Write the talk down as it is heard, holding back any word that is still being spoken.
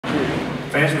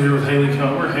Fans here with Haley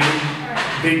Comer.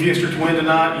 Haley, big district win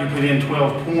tonight. You put in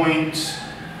 12 points.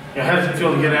 Yeah, how does it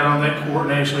feel to get out on that court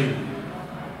and actually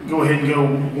go ahead and go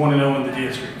 1-0 in the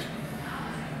district?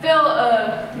 Feel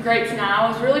great tonight. I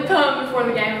was really pumped before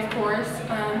the game, of course.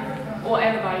 Well,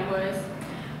 everybody was.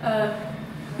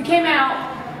 We came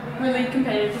out really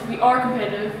competitive. We are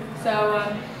competitive. So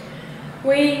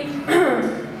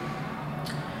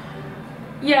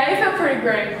yeah, it felt pretty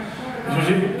great.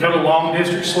 You've got a long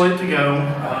district slate to go.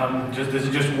 This is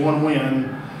just one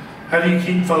win. How do you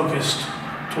keep focused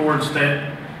towards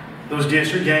those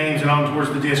district games and on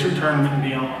towards the district tournament and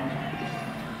beyond?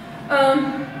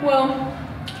 Well,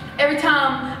 every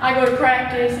time I go to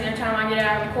practice and every time I get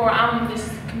out of the court, I'm just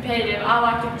competitive. I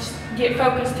like to just get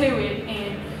focused to it,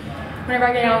 and whenever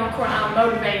I get out on the court, I'm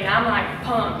motivated. I'm like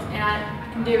pumped, and I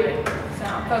can do it. So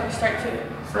I'm focused straight to it.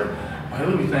 Well,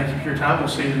 Haley, we thank you for your time. We'll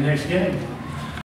see you in the next game.